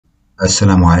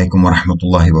Assalamu alaikum wa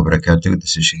rahmatullahi wa barakatuh.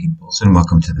 This is Shaheed Wilson.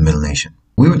 Welcome to the Middle Nation.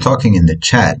 We were talking in the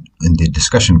chat, in the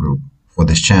discussion group for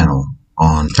this channel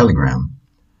on Telegram,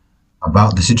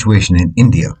 about the situation in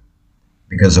India,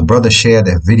 because a brother shared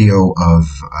a video of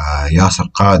Yasir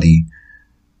Qadi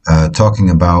talking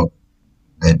about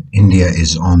that India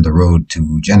is on the road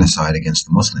to genocide against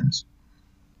the Muslims.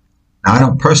 Now, I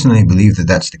don't personally believe that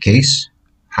that's the case.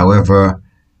 However,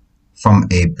 from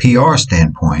a PR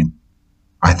standpoint,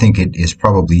 I think it is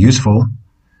probably useful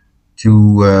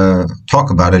to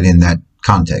talk about it in that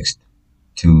context,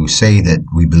 to say that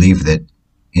we believe that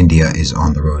India is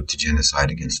on the road to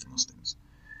genocide against the Muslims.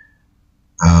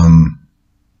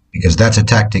 Because that's a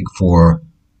tactic for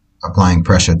applying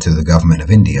pressure to the government of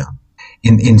India.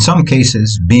 In some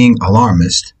cases, being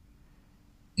alarmist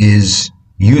is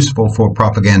useful for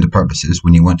propaganda purposes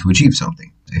when you want to achieve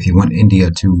something. If you want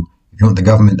the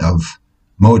government of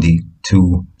Modi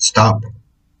to stop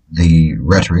the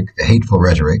rhetoric, the hateful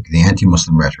rhetoric, the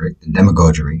anti-Muslim rhetoric, the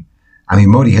demagoguery. I mean,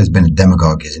 Modi has been a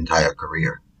demagogue his entire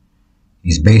career.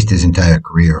 He's based his entire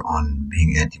career on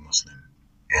being anti-Muslim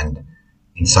and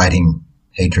inciting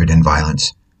hatred and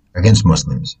violence against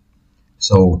Muslims.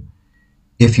 So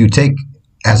if you take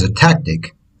as a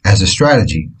tactic, as a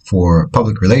strategy for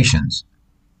public relations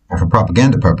or for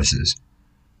propaganda purposes,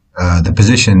 the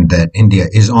position that India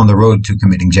is on the road to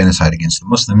committing genocide against the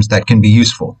Muslims, that can be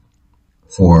useful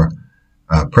for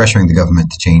pressuring the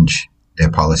government to change their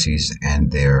policies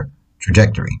and their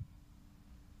trajectory.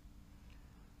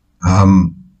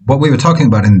 What we were talking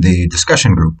about in the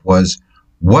discussion group was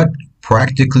what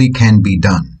practically can be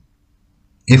done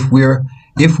if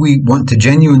we want to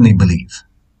genuinely believe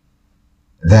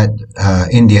that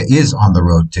India is on the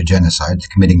road to genocide, to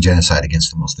committing genocide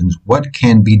against the Muslims. What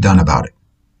can be done about it?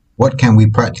 What can we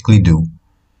practically do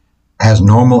as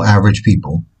normal, average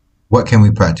people? What can we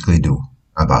practically do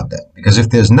about that? Because if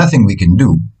there's nothing we can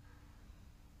do,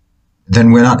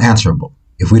 then we're not answerable.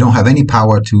 If we don't have any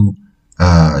power to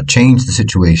change the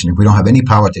situation, if we don't have any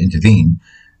power to intervene,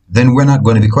 then we're not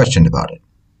going to be questioned about it.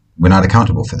 We're not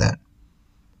accountable for that.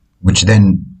 Which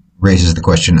then raises the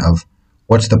question of,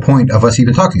 what's the point of us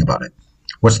even talking about it?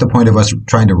 What's the point of us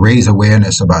trying to raise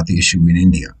awareness about the issue in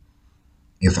India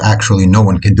if actually no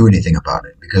one can do anything about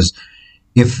it? Because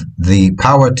if the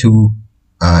power to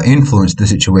influence the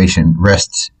situation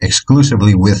rests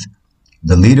exclusively with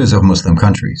the leaders of Muslim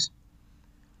countries,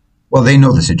 well, they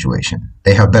know the situation.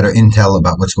 They have better intel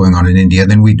about what's going on in India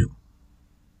than we do.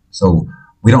 So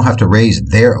we don't have to raise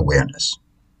their awareness.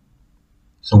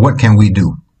 So what can we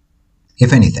do,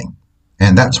 if anything?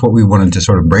 And that's what we wanted to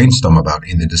sort of brainstorm about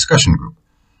in the discussion group.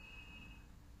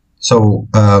 So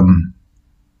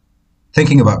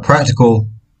thinking about practical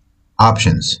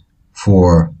options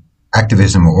for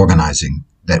activism or organizing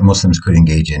that Muslims could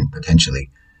engage in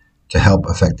potentially to help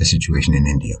affect the situation in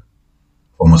India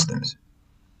for Muslims.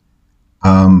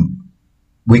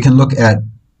 We can look at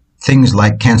things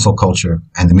like cancel culture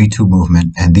and the Me Too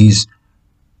movement and these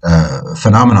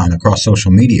phenomenon across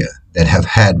social media that have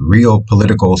had real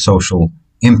political, social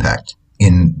impact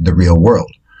in the real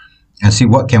world, and see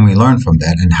what can we learn from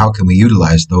that and how can we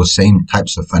utilize those same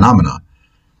types of phenomena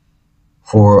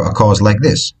for a cause like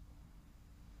this.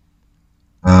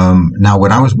 Now,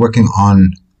 when I was working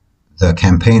on the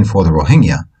campaign for the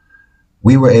Rohingya,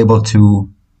 we were able to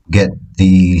get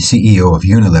the CEO of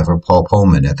Unilever, Paul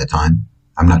Polman at the time,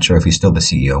 I'm not sure if he's still the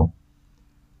CEO,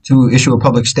 to issue a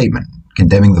public statement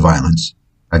condemning the violence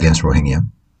against Rohingya,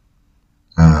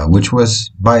 which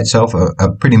was by itself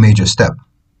a pretty major step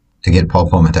to get Paul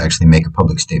Polman to actually make a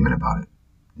public statement about it,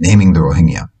 naming the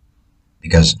Rohingya.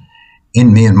 Because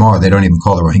in Myanmar, they don't even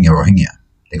call the Rohingya Rohingya.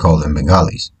 They call them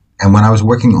Bengalis. And when I was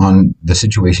working on the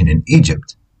situation in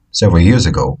Egypt several years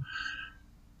ago,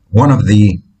 one of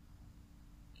the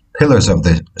pillars of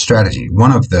the strategy,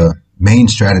 one of the main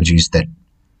strategies that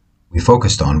we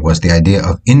focused on was the idea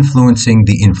of influencing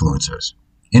the influencers,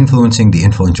 influencing the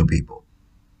influential people.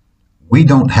 We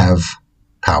don't have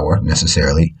power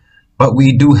necessarily, but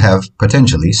we do have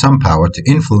potentially some power to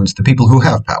influence the people who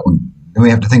have power. And we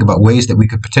have to think about ways that we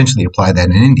could potentially apply that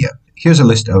in India. Here's a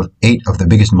list of 8 of the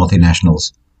biggest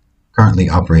multinationals currently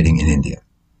operating in India.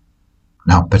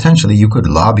 Now, potentially you could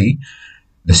lobby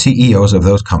the CEOs of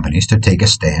those companies to take a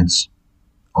stance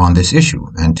on this issue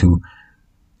and to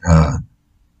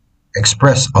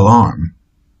express alarm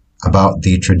about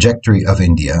the trajectory of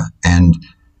India and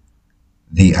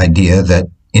the idea that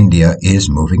India is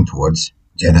moving towards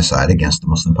genocide against the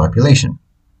Muslim population.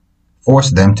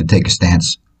 Force them to take a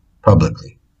stance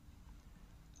publicly.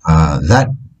 That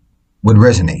would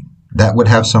resonate. That would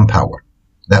have some power.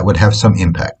 That would have some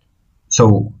impact.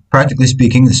 So Practically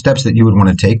speaking, the steps that you would want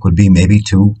to take would be maybe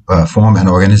to form an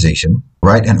organization,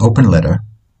 write an open letter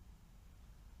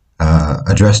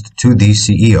addressed to these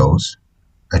CEOs,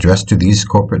 addressed to these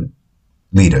corporate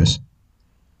leaders,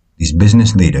 these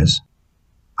business leaders,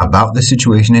 about the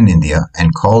situation in India,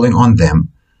 and calling on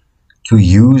them to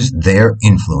use their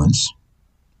influence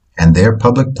and their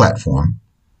public platform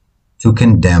to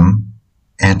condemn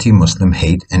anti-Muslim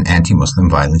hate and anti-Muslim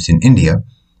violence in India,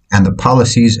 and the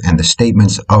policies and the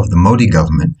statements of the Modi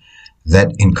government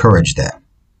that encourage that.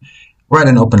 Write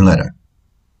an open letter.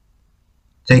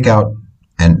 Take out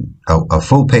a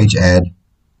full-page ad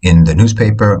in the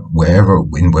newspaper, wherever,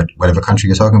 in whatever country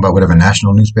you're talking about, whatever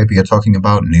national newspaper you're talking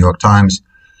about, New York Times,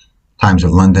 Times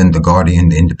of London, The Guardian,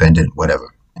 The Independent,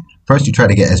 whatever. First, you try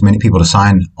to get as many people to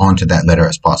sign on to that letter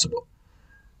as possible.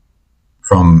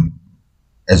 From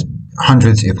as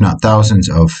hundreds, if not thousands,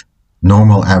 of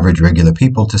normal, average, regular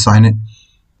people to sign it,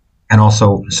 and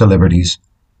also celebrities,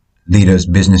 leaders,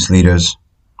 business leaders,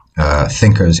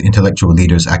 thinkers, intellectual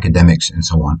leaders, academics, and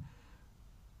so on,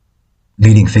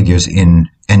 leading figures in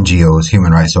NGOs,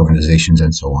 human rights organizations,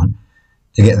 and so on,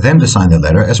 to get them to sign the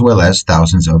letter, as well as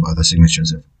thousands of other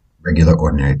signatures of regular,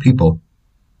 ordinary people,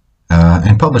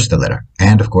 and publish the letter,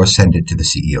 and of course send it to the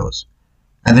CEOs,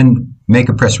 and then make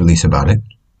a press release about it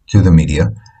to the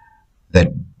media that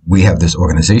we have this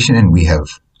organization and we have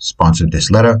sponsored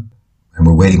this letter and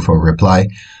we're waiting for a reply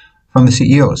from the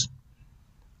CEOs.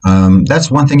 That's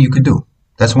one thing you could do.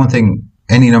 That's one thing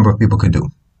any number of people could do.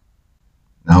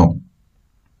 Now,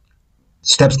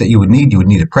 steps that you would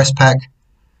need a press pack.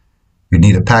 You'd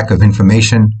need a pack of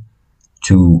information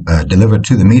to deliver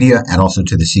to the media and also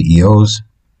to the CEOs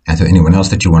and to anyone else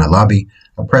that you want to lobby.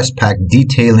 A press pack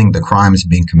detailing the crimes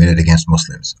being committed against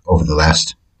Muslims over the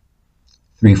last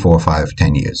 3, 4, 5,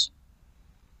 10 years,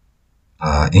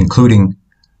 including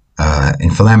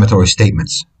inflammatory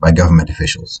statements by government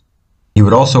officials. You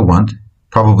would also want,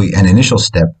 probably an initial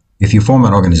step, if you form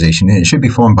an organization, and it should be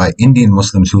formed by Indian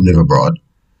Muslims who live abroad.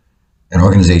 An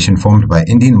organization formed by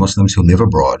Indian Muslims who live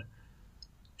abroad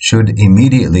should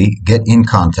immediately get in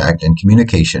contact and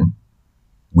communication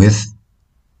with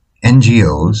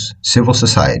NGOs, civil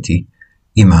society,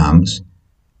 imams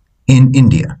in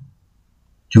India,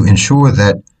 to ensure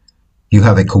that you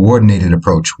have a coordinated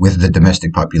approach with the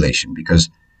domestic population, because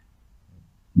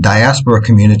diaspora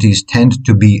communities tend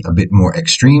to be a bit more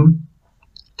extreme,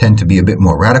 tend to be a bit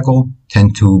more radical,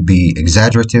 tend to be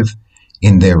exaggerative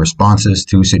in their responses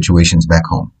to situations back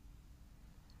home.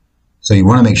 So you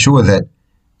want to make sure that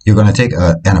you're going to take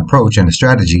an approach and a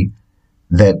strategy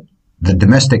that the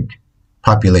domestic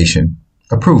population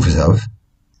approves of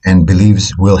and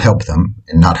believes will help them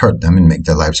and not hurt them and make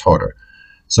their lives harder.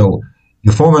 So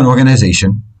you form an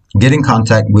organization, get in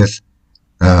contact with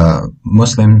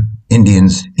Muslim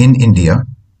Indians in India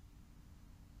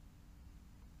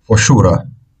for shura,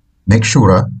 make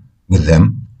shura with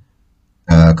them,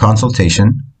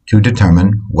 consultation to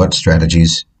determine what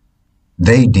strategies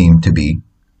they deem to be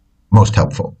most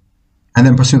helpful, and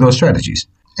then pursue those strategies.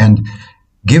 And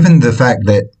given the fact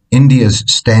that India's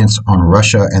stance on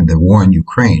Russia and the war in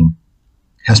Ukraine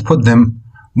has put them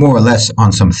more or less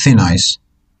on some thin ice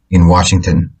in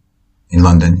Washington, in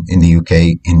London, in the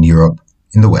UK, in Europe,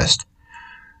 in the West,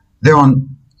 they're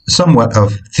on somewhat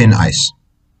of thin ice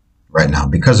right now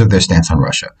because of their stance on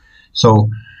Russia. So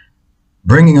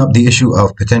bringing up the issue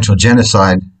of potential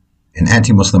genocide and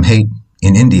anti-Muslim hate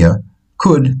in India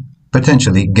could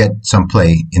potentially get some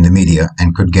play in the media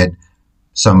and could get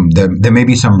there may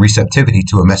be some receptivity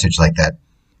to a message like that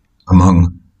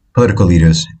among political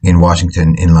leaders in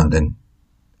Washington, in London,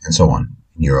 and so on,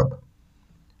 in Europe,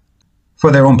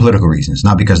 for their own political reasons,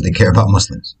 not because they care about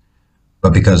Muslims,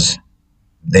 but because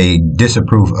they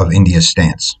disapprove of India's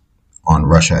stance on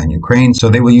Russia and Ukraine. So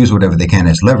they will use whatever they can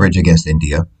as leverage against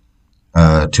India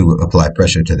to apply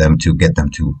pressure to them to get them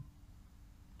to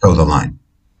toe the line.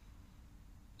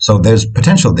 So there's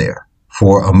potential there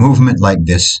for a movement like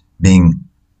this being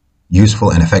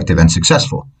useful and effective and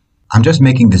successful. I'm just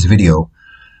making this video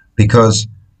because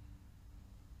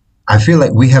I feel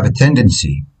like we have a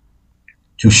tendency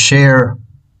to share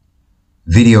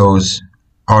videos,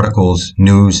 articles,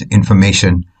 news,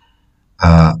 information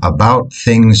about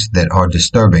things that are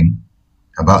disturbing,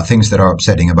 about things that are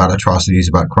upsetting, about atrocities,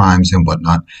 about crimes and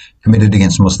whatnot committed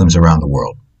against Muslims around the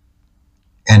world.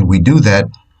 And we do that,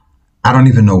 I don't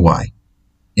even know why.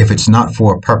 If it's not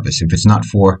for a purpose, if it's not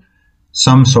for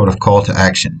some sort of call to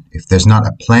action, if there's not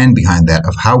a plan behind that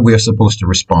of how we're supposed to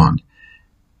respond,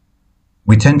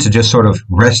 we tend to just sort of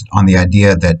rest on the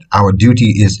idea that our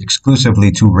duty is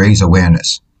exclusively to raise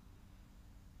awareness.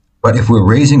 But if we're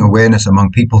raising awareness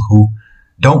among people who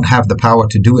don't have the power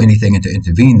to do anything and to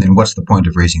intervene, then what's the point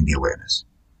of raising the awareness?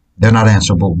 They're not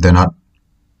answerable. They're not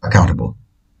accountable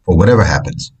for whatever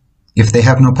happens if they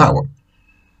have no power.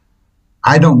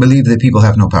 I don't believe that people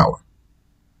have no power.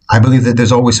 I believe that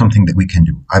there's always something that we can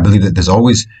do. I believe that there's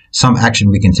always some action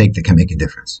we can take that can make a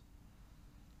difference.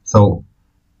 So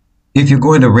if you're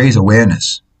going to raise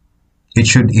awareness, it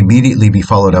should immediately be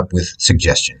followed up with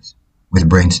suggestions, with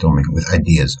brainstorming, with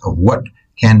ideas of what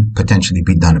can potentially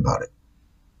be done about it.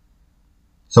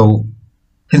 So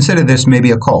consider this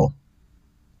maybe a call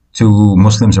to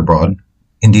Muslims abroad,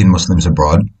 Indian Muslims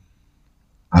abroad,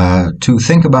 to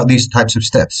think about these types of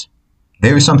steps.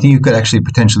 There is something you could actually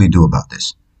potentially do about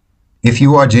this. If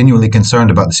you are genuinely concerned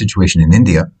about the situation in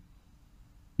India,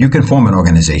 you can form an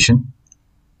organization,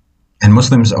 and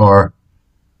Muslims are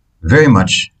very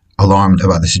much alarmed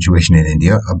about the situation in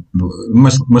India.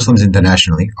 Muslims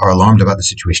internationally are alarmed about the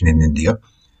situation in India.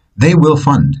 They will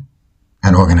fund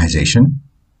an organization,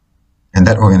 and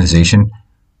that organization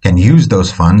can use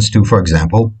those funds to, for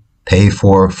example, pay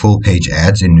for full-page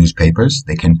ads in newspapers.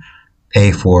 They can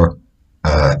pay for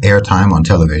airtime on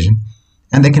television,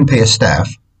 and they can pay a staff,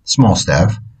 small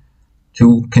staff,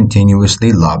 to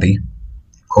continuously lobby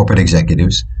corporate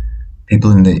executives,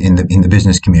 people in the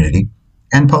business community,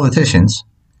 and politicians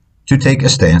to take a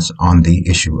stance on the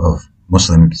issue of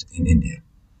Muslims in India.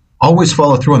 Always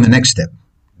follow through on the next step.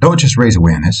 Don't just raise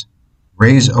awareness.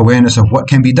 Raise awareness of what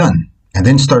can be done, and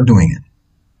then start doing it.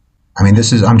 I mean,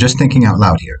 I'm just thinking out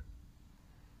loud here.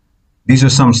 These are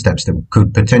some steps that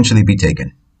could potentially be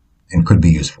taken and could be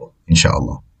useful,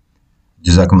 inshallah.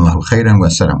 Jazakumullahu khairan wa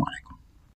assalamu alaikum.